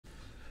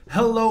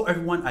Hello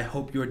everyone, I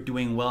hope you're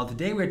doing well.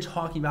 Today we're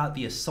talking about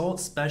the Assault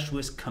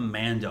Specialist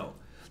Commando.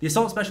 The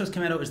Assault Specialist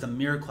Commando is the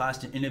mirror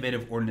class and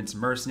innovative ordnance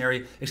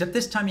mercenary, except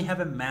this time you have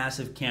a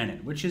massive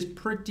cannon, which is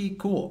pretty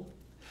cool.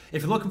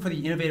 If you're looking for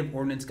the innovative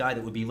ordnance guide,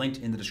 it will be linked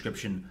in the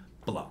description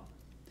below.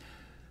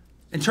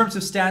 In terms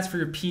of stats for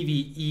your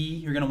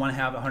PvE, you're going to want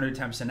to have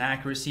 110%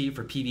 accuracy.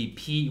 For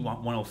PvP, you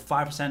want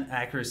 105%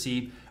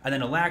 accuracy. And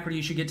then alacrity,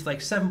 you should get to like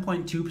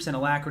 7.2%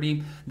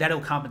 alacrity.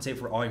 That'll compensate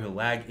for all your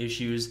lag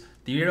issues.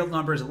 The aerial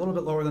number is a little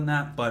bit lower than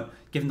that, but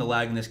given the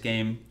lag in this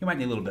game, you might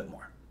need a little bit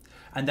more.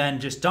 And then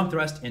just dump the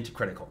rest into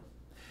critical.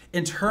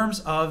 In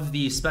terms of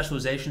the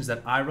specializations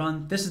that I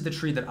run, this is the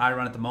tree that I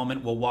run at the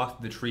moment. We'll walk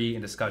through the tree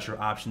and discuss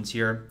your options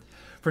here.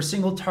 For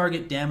single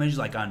target damage,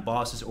 like on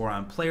bosses or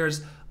on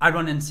players, I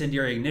run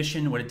Incendiary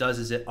Ignition. What it does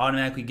is it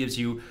automatically gives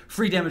you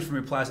free damage from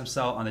your plasma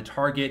cell on the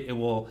target. It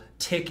will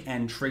tick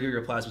and trigger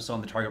your plasma cell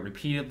on the target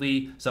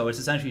repeatedly, so it's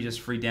essentially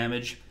just free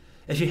damage.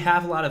 If you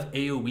have a lot of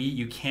AoE,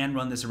 you can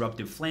run this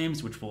Eruptive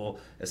Flames, which will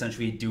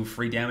essentially do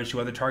free damage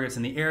to other targets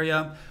in the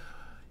area.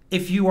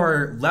 If you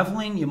are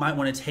leveling, you might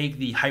want to take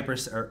the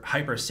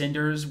Hyper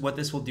Cinders. What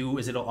this will do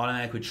is it'll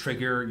automatically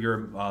trigger your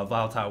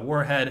Volatile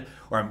Warhead,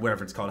 or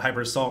whatever it's called,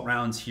 Hyper Assault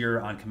rounds here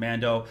on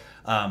Commando.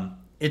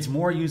 It's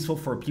more useful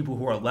for people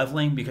who are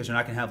leveling because you're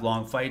not going to have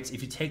long fights.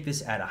 If you take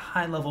this at a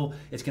high level,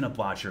 it's going to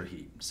botch your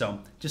heat. So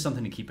just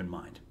something to keep in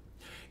mind.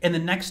 In the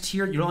next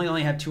tier, you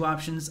only have two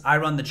options. I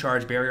run the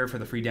Charge Barrier for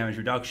the free damage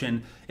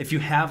reduction. If you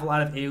have a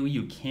lot of AoE,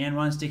 you can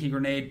run Sticky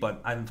Grenade,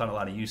 but I haven't found a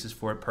lot of uses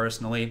for it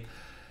personally.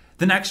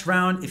 The next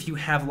round, if you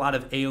have a lot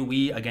of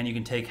AoE, again, you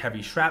can take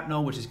Heavy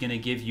Shrapnel, which is going to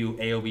give you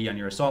AoE on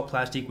your Assault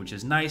Plastique, which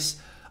is nice.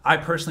 I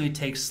personally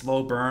take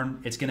Slow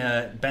Burn. It's going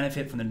to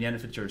benefit from the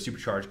benefits of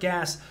Supercharged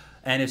Gas,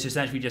 and it's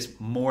essentially just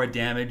more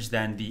damage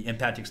than the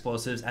Impact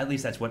Explosives. At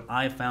least that's what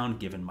I found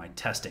given my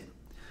testing.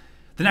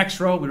 The next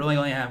row, we really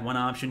only have one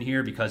option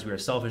here because we are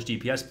selfish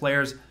DPS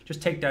players.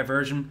 Just take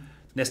Diversion.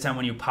 This time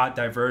when you pot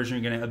Diversion,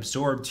 you're going to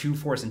absorb 2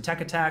 force and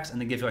tech attacks,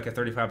 and they give you like a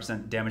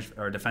 35% damage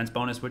or defense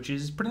bonus, which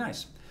is pretty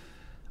nice.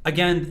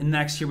 Again,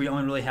 next here, we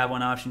only really have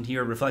one option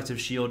here. Reflective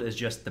Shield is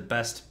just the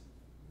best.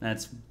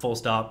 That's full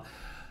stop.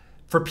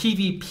 For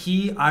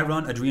PvP, I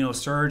run Adrenal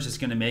Surge. It's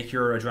going to make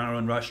your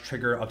Adrenaline Rush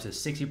trigger up to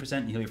 60%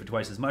 and heal you for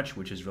twice as much,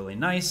 which is really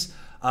nice.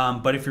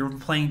 But if you're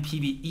playing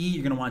PvE,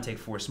 you're going to want to take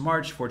Force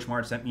March. Force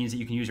March, that means that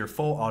you can use your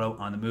full auto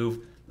on the move.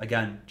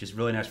 Again, just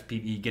really nice for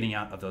PvE, getting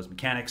out of those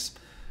mechanics.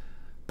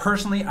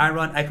 Personally, I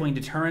run Echoing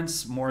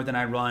Deterrence more than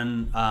I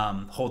run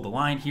Hold the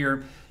Line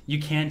here. You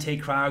can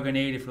take Cryo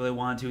Grenade if you really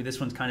want to. This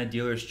one's kind of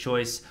dealer's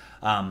choice.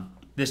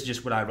 This is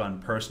just what I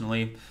run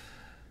personally.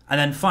 And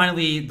then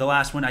finally, the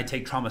last one, I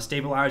take Trauma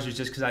Stabilizers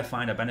just because I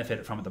find I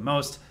benefit from it the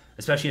most.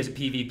 Especially as a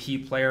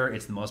PvP player,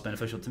 it's the most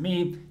beneficial to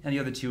me, and the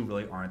other two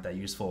really aren't that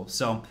useful.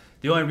 So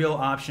the only real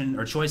option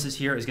or choices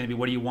here is going to be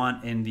what do you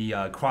want in the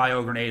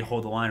Cryo Grenade,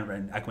 Hold the Line,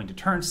 and Echoing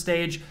Deterrence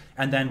stage,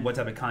 and then what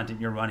type of content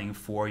you're running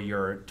for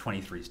your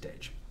 23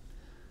 stage.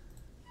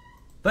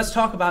 Let's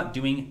talk about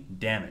doing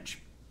damage.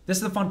 This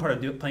is the fun part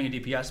of playing a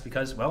DPS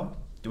because, well,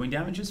 doing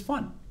damage is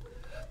fun.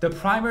 The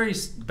primary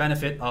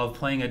benefit of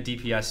playing a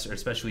DPS, or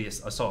especially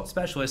Assault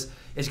Specialist,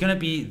 is going to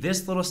be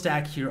this little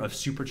stack here of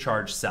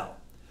Supercharged Cell.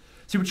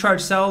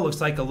 Supercharged Cell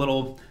looks like a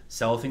little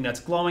cell thing that's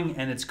glowing,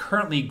 and it's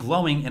currently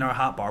glowing in our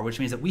hotbar, which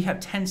means that we have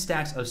 10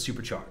 stacks of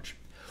Supercharge.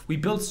 We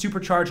build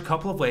Supercharge a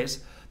couple of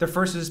ways. The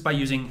first is by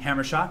using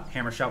Hammer Shot.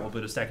 Hammer Shot will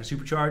build a stack of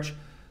Supercharge.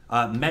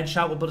 Med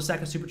Shot will build a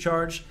stack of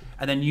Supercharge.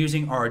 And then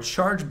using our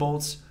Charge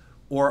Bolts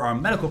or our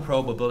Medical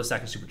Probe will build a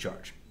stack of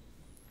Supercharge.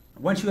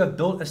 Once you have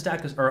built a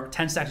stack of, or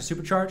 10 stacks of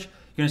Supercharge,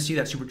 you're going to see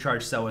that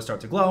Supercharged Cell will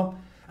start to glow.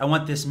 And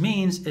what this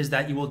means is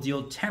that you will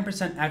deal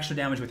 10% extra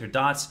damage with your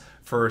dots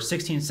for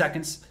 16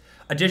 seconds.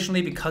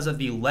 Additionally, because of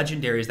the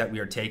legendaries that we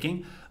are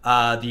taking,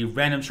 the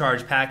Random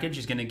Charge package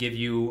is going to give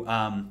you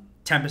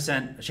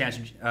 10%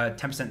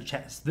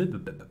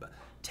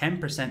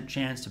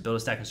 chance to build a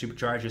stack of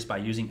Supercharge just by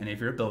using any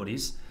of your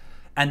abilities.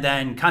 And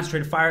then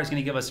Concentrated Fire is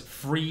going to give us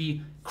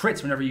free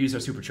crits whenever you use our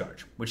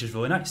Supercharge, which is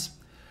really nice.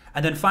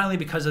 And then finally,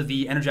 because of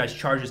the Energized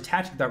Charges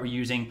tactic that we're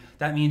using,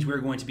 that means we're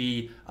going to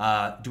be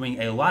doing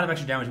a lot of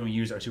extra damage when we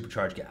use our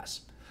Supercharged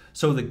Gas.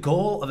 So the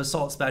goal of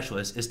Assault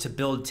Specialist is to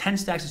build 10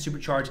 stacks of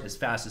Supercharge as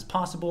fast as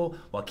possible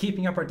while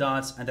keeping up our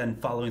dots and then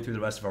following through the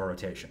rest of our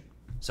rotation.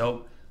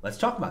 So let's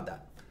talk about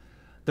that.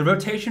 The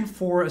rotation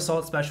for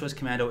Assault Specialist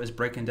Commando is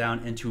broken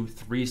down into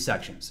 3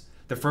 sections.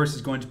 The first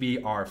is going to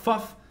be our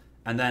FUF,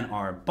 and then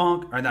our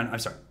bonk, or then, I'm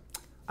sorry,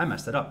 I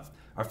messed that up.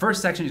 Our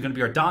first section is going to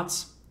be our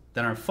dots,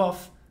 then our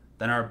FUF,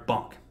 then our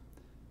bonk.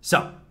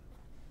 So,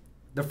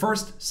 the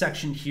first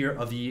section here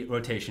of the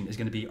rotation is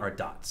going to be our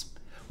dots.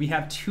 We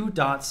have 2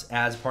 dots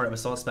as part of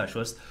Assault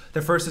Specialist.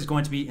 The first is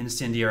going to be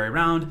Incendiary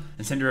Round.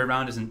 Incendiary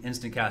Round is an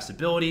instant cast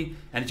ability,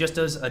 and it just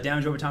does a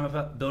damage over time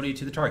ability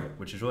to the target,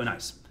 which is really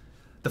nice.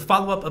 The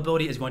follow-up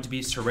ability is going to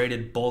be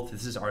Serrated Bolt.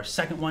 This is our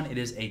second one. It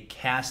is a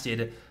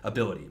casted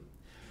ability.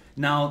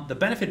 Now, the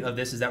benefit of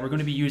this is that we're going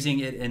to be using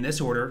it in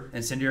this order,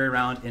 Incendiary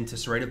Round into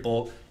Serrated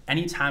Bolt,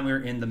 anytime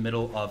we're in the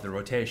middle of the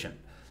rotation.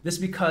 This is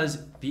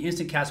because the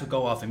instant cast will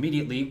go off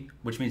immediately,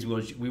 which means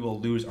we will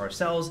lose our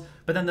cells,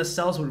 but then the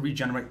cells will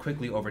regenerate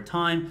quickly over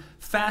time,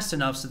 fast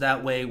enough so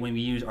that way when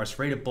we use our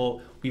serrated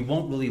bolt, we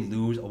won't really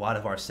lose a lot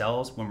of our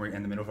cells when we're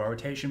in the middle of our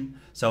rotation.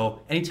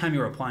 So anytime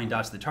you're applying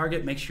dots to the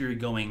target, make sure you're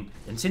going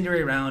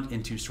incendiary round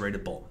into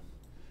serrated bolt.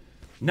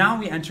 Now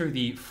we enter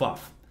the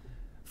FUF.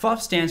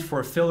 FUF stands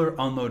for filler,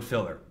 unload,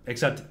 filler,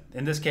 except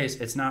in this case,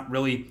 it's not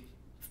really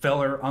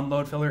filler,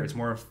 unload, filler, it's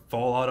more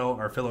full auto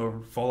or filler,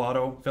 full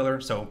auto,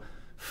 filler, so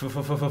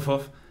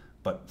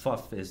but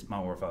FUF is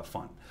more of a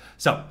fun.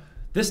 So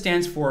this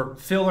stands for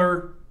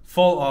filler,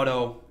 full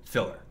auto,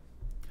 filler.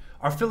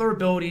 Our filler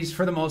abilities,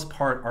 for the most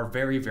part, are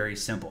very, very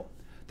simple.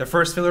 The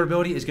first filler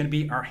ability is going to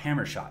be our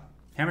hammer shot.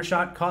 Hammer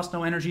shot costs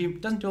no energy,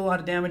 doesn't do a lot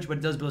of damage, but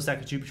it does build a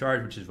stack of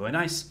supercharge, which is really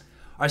nice.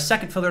 Our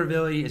second filler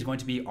ability is going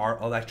to be our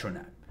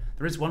electronet.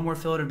 There is one more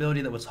filler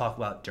ability that we'll talk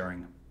about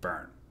during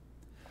burn.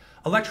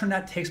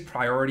 Electronet takes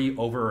priority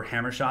over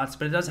hammer shots,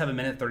 but it does have a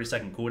minute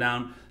 30-second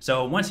cooldown.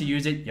 So once you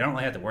use it, you don't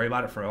really have to worry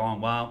about it for a long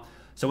while.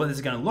 So what this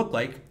is going to look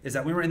like is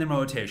that when we're in the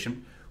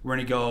rotation, we're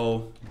going to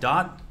go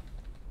dot,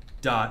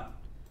 dot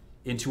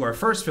into our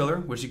first filler,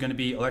 which is going to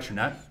be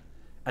electronet,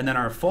 and then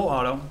our full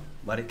auto,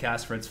 let it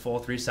cast for its full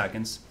 3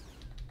 seconds,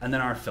 and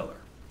then our filler.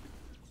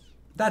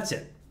 That's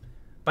it.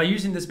 By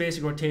using this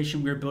basic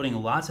rotation, we're building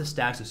lots of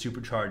stacks of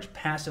supercharge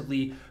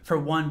passively, for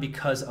one,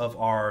 because of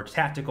our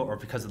tactical or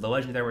because of the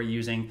legend that we're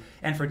using,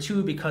 and for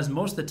two, because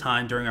most of the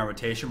time during our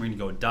rotation, we're gonna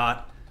go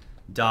dot,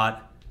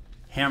 dot,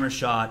 hammer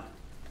shot,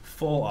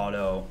 full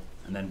auto,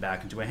 and then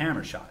back into a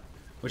hammer shot.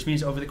 Which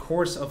means over the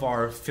course of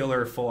our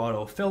filler, full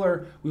auto,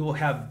 filler, we will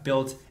have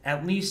built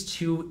at least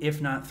 2, if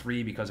not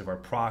 3, because of our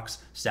procs,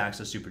 stacks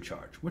of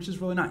supercharge, which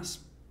is really nice.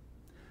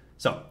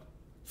 So,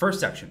 first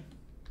section,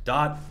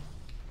 dot,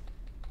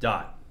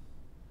 dot.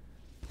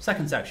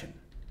 Second section,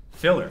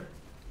 filler,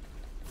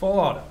 full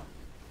auto,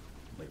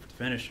 wait for it to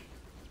finish,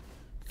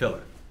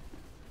 filler.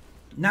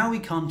 Now we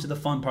come to the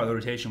fun part of the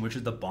rotation, which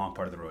is the bonk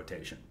part of the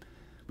rotation.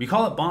 We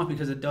call it bonk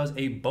because it does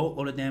a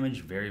boatload of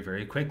damage very,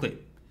 very quickly.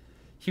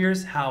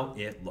 Here's how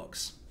it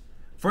looks.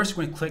 First,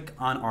 we're going to click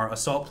on our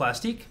assault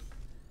plastique,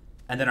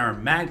 and then our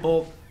mag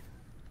bolt,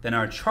 then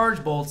our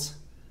charge bolts,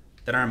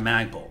 then our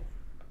mag bolt.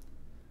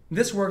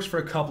 This works for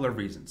a couple of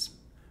reasons.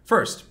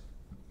 First,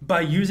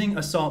 by using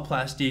assault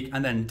plastique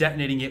and then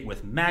detonating it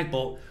with mag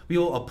bolt, we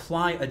will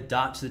apply a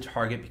dot to the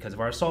target because of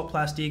our assault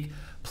plastique,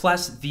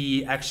 plus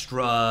the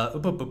extra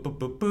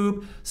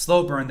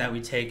slow burn that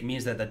we take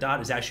means that the dot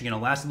is actually going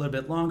to last a little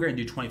bit longer and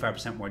do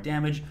 25% more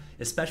damage,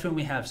 especially when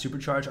we have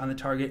supercharge on the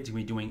target. It's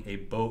going to be doing a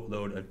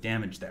boatload of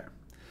damage there.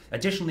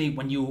 Additionally,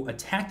 when you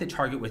attack the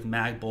target with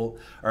mag bolt,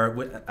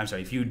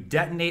 if you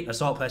detonate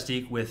assault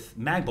plastique with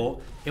mag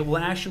bolt, it will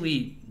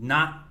actually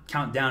not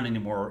count down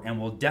anymore and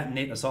will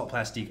detonate assault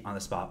plastique on the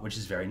spot, which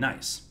is very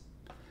nice.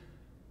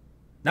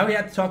 Now we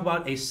have to talk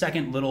about a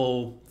second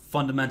little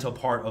fundamental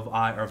part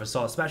of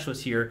Assault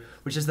Specialist here,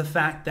 which is the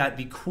fact that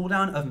the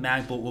cooldown of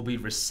mag bolt will be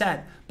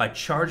reset by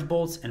charge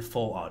bolts and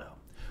full auto,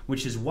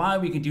 which is why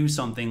we can do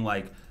something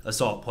like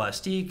assault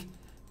plastique,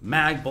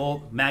 mag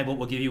bolt. Mag bolt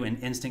will give you an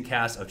instant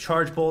cast of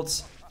charge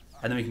bolts,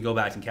 and then we can go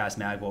back and cast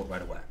mag bolt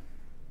right away.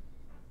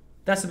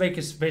 That's the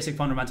basic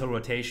fundamental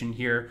rotation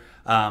here.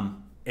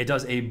 It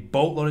does a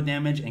boatload of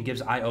damage and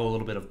gives IO a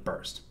little bit of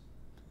burst.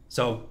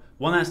 So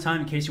one last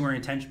time, in case you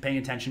weren't paying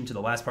attention to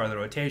the last part of the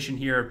rotation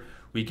here,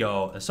 we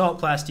go assault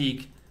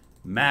plastique,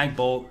 mag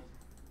bolt,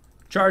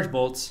 charge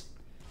bolts.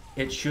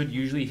 It should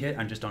usually hit,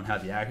 I just don't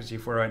have the accuracy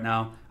for it right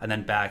now, and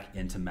then back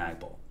into mag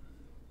bolt.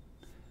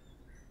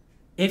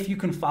 If you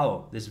can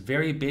follow this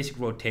very basic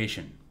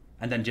rotation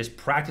and then just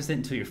practice it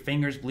until your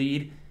fingers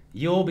bleed,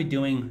 you'll be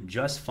doing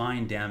just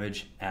fine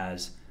damage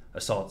as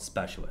Assault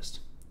Specialist.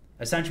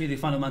 Essentially, the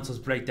fundamentals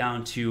break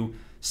down to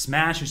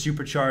smash a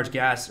supercharged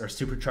gas or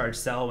supercharged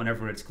cell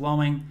whenever it's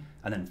glowing,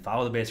 and then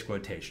follow the basic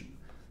rotation.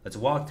 Let's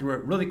walk through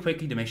it really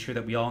quickly to make sure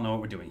that we all know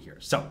what we're doing here.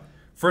 So,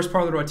 first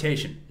part of the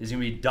rotation is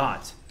going to be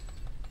dot,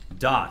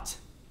 dot,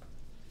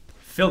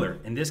 filler.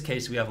 In this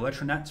case, we have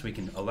electronet, so we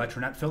can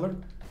electronet filler,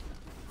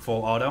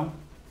 full auto,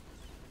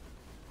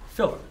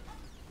 filler,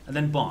 and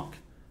then bonk.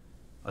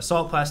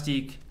 Assault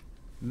plastique,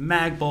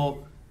 mag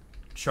bolt,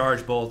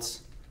 charge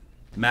bolts,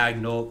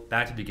 mag bolt,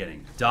 back to the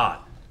beginning.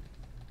 Dot,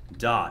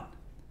 dot,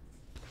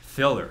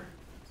 filler,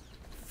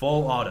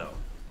 full auto,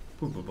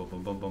 boom, boom, boom,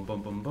 boom, boom, boom,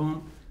 boom, boom,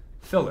 boom,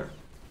 filler,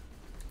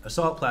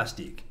 assault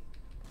plastique,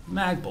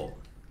 mag bolt,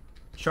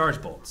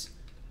 charge bolts,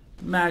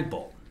 mag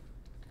bolt.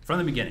 From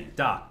the beginning,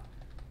 dot,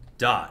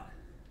 dot,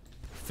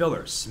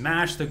 filler,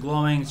 smash the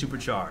glowing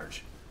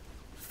supercharge,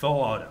 full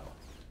auto,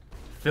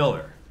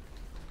 filler,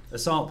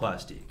 assault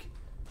plastique,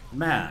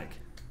 mag,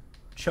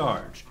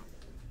 charge,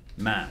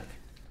 mag.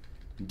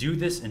 Do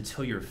this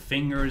until your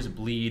fingers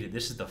bleed.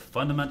 This is the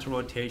fundamental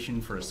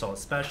rotation for Assault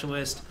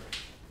Specialist.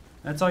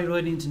 That's all you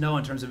really need to know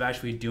in terms of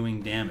actually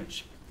doing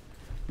damage.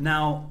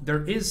 Now,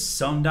 there is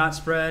some dot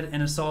spread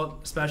in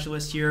Assault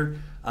Specialist here,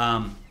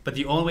 but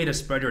the only way to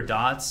spread your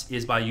dots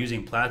is by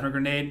using Plasma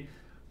Grenade.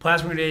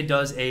 Plasma Grenade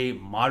does a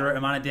moderate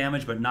amount of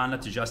damage, but not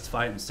enough to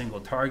justify it in a single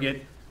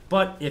target.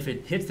 but if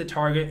it hits the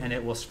target, and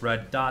it will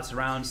spread dots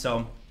around,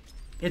 so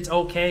it's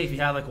okay if you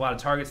have like a lot of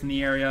targets in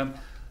the area.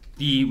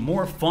 The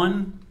more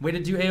fun way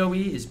to do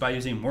AoE is by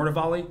using Mortar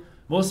Volley,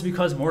 mostly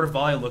because Mortar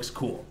Volley looks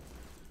cool.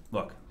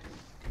 Look,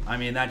 I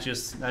mean, that's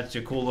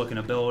a cool looking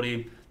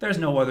ability. There's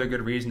no other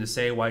good reason to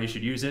say why you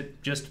should use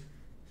it. Just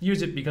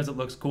use it because it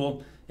looks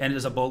cool, and it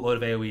does a boatload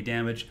of AoE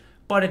damage,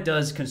 but it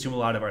does consume a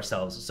lot of our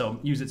cells, so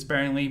use it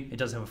sparingly. It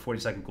does have a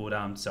 40-second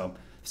cooldown, so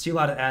see a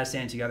lot of ads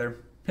standing together,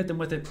 hit them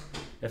with it.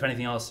 If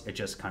anything else, it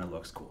just kind of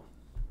looks cool.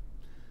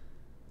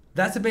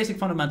 That's the basic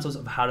fundamentals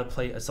of how to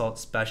play Assault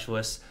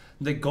Specialist.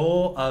 The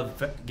goal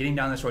of getting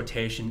down this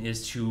rotation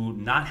is to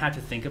not have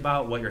to think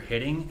about what you're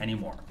hitting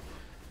anymore.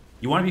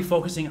 You want to be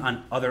focusing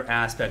on other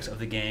aspects of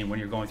the game when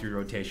you're going through your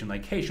rotation,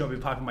 like, hey, should I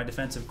be popping my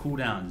defensive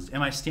cooldowns?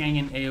 Am I staying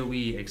in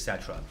AoE,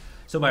 etc.?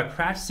 So by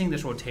practicing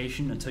this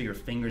rotation until your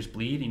fingers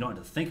bleed and you don't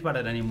have to think about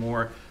it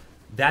anymore,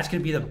 that's going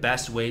to be the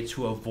best way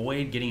to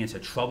avoid getting into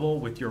trouble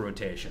with your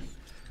rotation.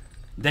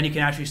 Then you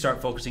can actually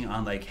start focusing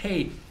on, like,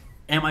 hey,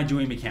 am I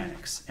doing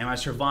mechanics? Am I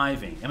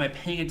surviving? Am I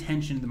paying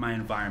attention to my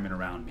environment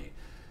around me?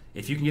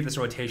 If you can get this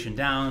rotation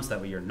down so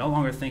that way you're no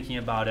longer thinking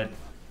about it,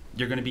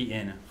 you're going to be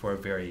in for a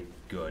very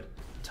good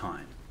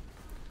time.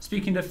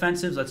 Speaking of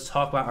defensives, let's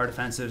talk about our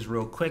defensives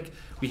real quick.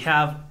 We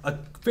have a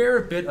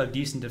fair bit of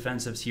decent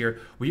defensives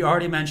here. We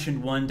already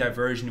mentioned one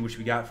diversion, which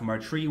we got from our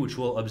tree, which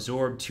will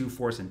absorb 2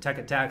 force and tech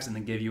attacks and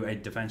then give you a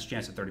defense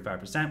chance of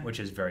 35%, which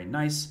is very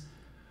nice.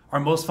 Our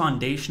most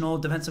foundational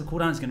defensive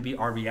cooldown is going to be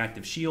our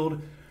reactive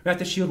shield.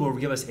 Reactive shield will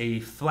give us a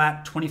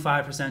flat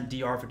 25%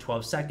 DR for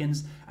 12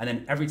 seconds, and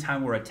then every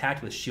time we're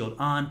attacked with shield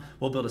on,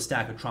 we'll build a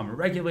stack of trauma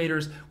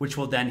regulators, which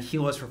will then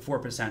heal us for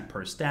 4%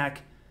 per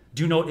stack.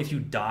 Do note, if you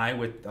die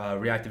with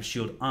reactive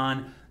shield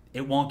on,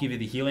 it won't give you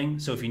the healing.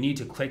 So if you need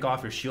to click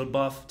off your shield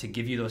buff to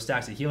give you those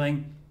stacks of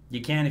healing,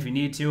 you can if you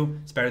need to.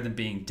 It's better than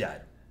being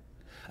dead.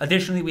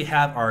 Additionally, we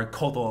have our our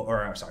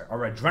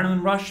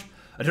adrenaline rush.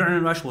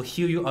 Adrenaline rush will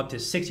heal you up to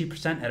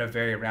 60% at a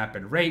very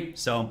rapid rate.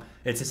 So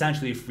it's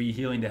essentially free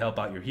healing to help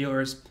out your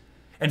healers.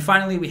 And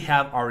finally, we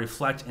have our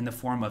reflect in the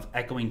form of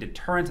echoing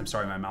deterrence. I'm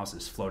sorry, my mouse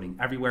is floating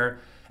everywhere.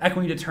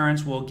 Echoing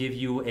deterrence will give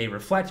you a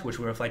reflect, which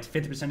will reflect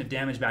 50% of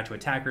damage back to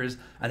attackers,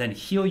 and then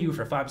heal you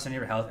for 5% of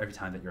your health every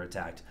time that you're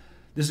attacked.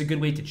 This is a good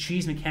way to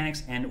cheese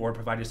mechanics and or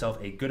provide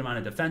yourself a good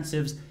amount of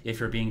defensives if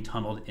you're being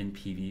tunneled in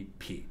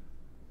PvP.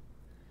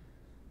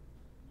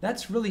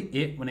 That's really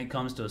it when it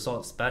comes to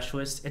Assault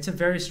Specialist. It's a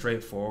very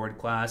straightforward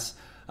class.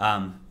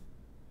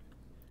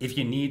 If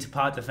you need to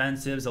pot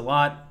defensives a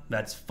lot,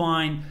 that's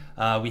fine.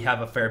 We have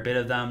a fair bit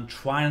of them.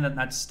 Try and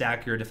not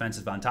stack your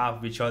defensives on top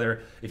of each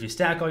other. If you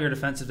stack all your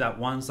defensives at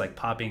once, like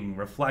popping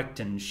Reflect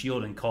and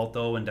Shield and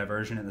Culto and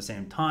Diversion at the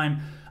same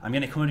time, I'm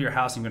going to come into your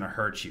house and I'm going to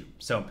hurt you.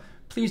 So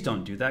please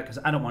don't do that because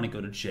I don't want to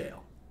go to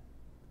jail.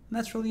 And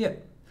that's really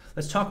it.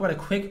 Let's talk about a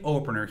quick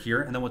opener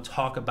here, and then we'll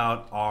talk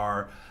about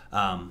our,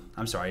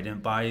 I'm sorry, I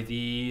didn't buy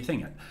the thing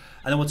yet.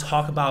 And then we'll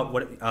talk about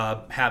what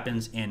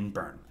happens in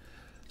Burn.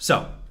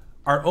 So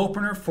our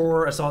opener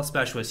for Assault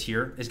Specialist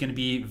here is going to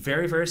be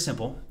very, very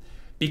simple.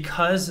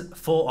 Because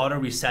full auto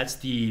resets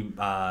the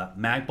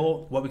mag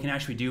bolt, what we can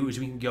actually do is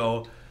we can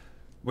go,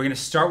 we're going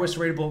to start with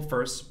Serrated Bolt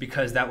first,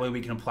 because that way we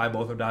can apply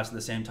both our dots at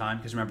the same time,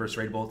 because remember,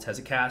 Serrated Bolt has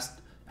a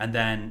cast, and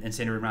then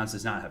Incendiary Rounds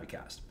does not have a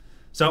cast.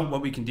 So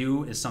what we can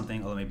do is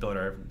something, let me build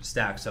our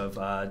stacks of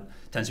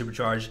 10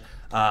 Supercharge.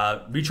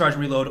 Recharge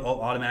and Reload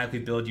will automatically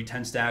build you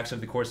 10 stacks over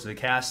the course of the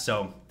cast,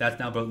 so that's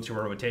now built into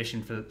our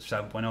rotation for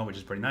 7.0, which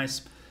is pretty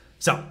nice.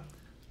 So,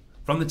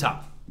 from the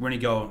top, we're going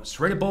to go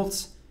Serrated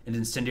Bolts, and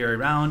Incendiary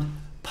Round,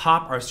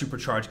 pop our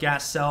Supercharged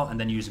Gas Cell, and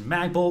then use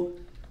Mag Bolt,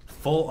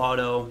 Full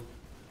Auto,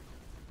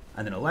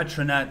 and then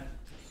Electronet,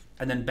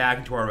 and then back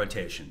into our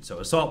rotation. So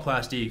Assault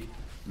Plastique,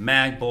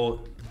 Mag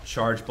Bolt,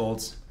 Charge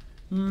Bolts,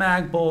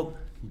 Mag Bolt,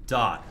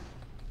 Dot,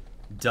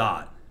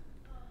 Dot,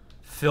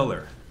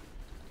 Filler,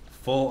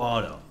 Full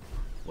Auto,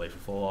 wait for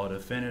Full Auto to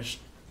finish,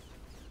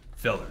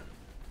 Filler,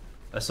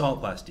 Assault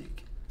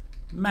Plastique,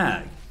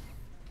 Mag,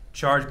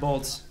 Charge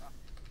Bolts,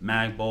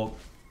 Mag Bolt,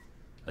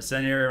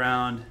 Incendiary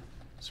Round,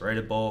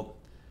 Serrated Bolt.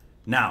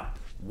 Now,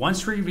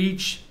 once we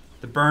reach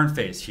the burn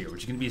phase here,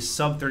 which is going to be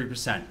sub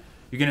 30%,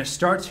 you're going to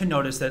start to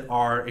notice that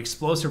our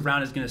explosive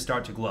round is going to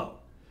start to glow.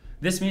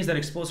 This means that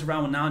explosive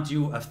round will now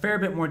do a fair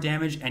bit more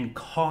damage and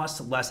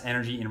cost less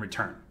energy in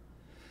return.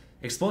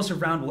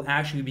 Explosive round will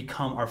actually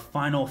become our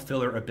final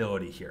filler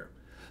ability here.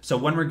 So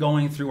when we're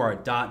going through our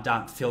dot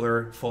dot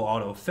filler, full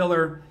auto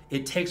filler,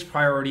 it takes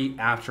priority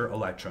after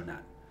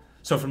Electronet.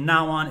 So from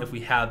now on, if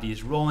we have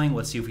these rolling,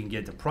 let's see if we can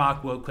get to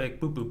proc real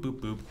quick. Boop, boop,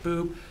 boop, boop,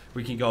 boop.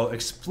 We can go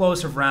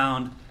explosive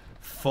round,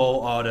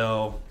 full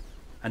auto,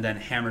 and then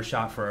hammer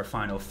shot for our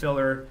final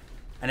filler.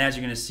 And as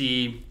you're going to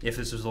see, if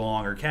this was a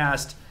longer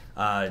cast,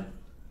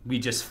 we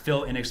just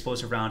fill in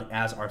explosive round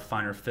as our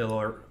final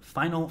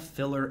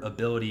filler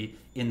ability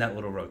in that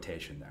little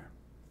rotation there.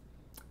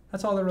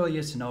 That's all there really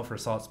is to know for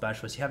Assault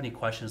Specialist. If you have any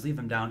questions, leave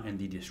them down in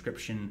the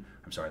description.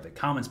 I'm sorry, the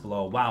comments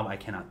below. Wow, I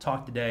cannot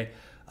talk today.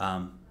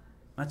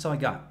 That's all I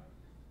got.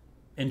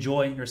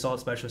 enjoy your Assault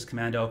Specialist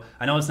Commando.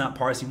 I know it's not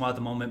parsing well at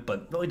the moment,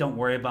 but really don't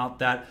worry about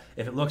that.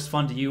 If it looks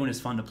fun to you and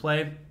is fun to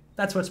play,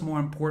 that's what's more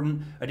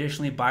important.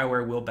 Additionally,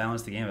 Bioware will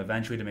balance the game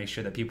eventually to make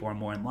sure that people are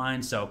more in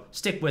line, so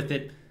stick with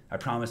it. I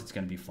promise it's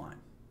going to be fine.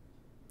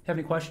 Have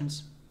any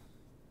questions?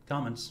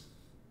 Comments?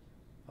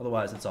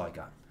 Otherwise, that's all I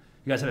got.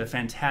 You guys have a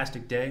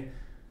fantastic day.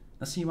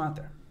 I'll see you out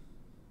there.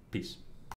 Peace.